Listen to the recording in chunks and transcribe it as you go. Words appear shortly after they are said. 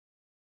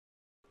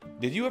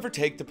Did you ever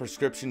take the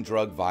prescription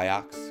drug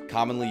Vioxx,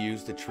 commonly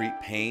used to treat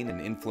pain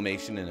and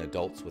inflammation in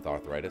adults with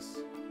arthritis?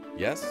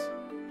 Yes?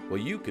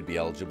 Well, you could be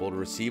eligible to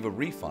receive a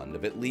refund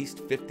of at least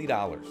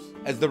 $50.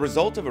 As the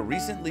result of a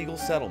recent legal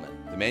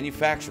settlement, the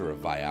manufacturer of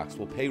Vioxx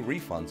will pay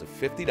refunds of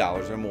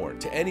 $50 or more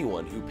to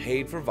anyone who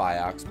paid for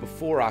Vioxx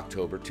before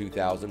October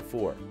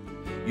 2004.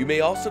 You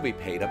may also be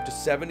paid up to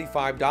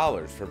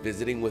 $75 for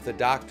visiting with a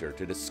doctor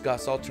to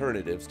discuss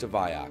alternatives to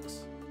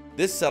Vioxx.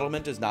 This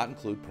settlement does not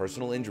include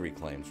personal injury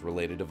claims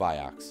related to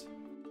Vioxx.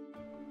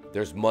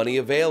 There's money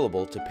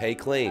available to pay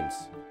claims,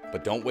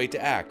 but don't wait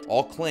to act.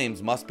 All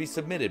claims must be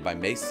submitted by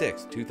May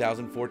 6,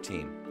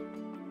 2014.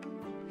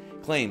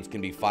 Claims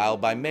can be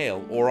filed by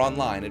mail or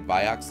online at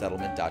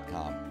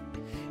vioxxsettlement.com.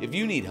 If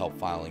you need help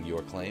filing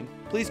your claim,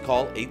 please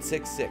call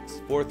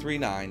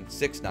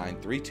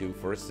 866-439-6932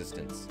 for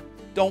assistance.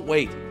 Don't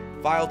wait.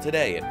 File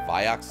today at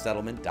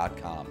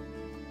vioxxsettlement.com.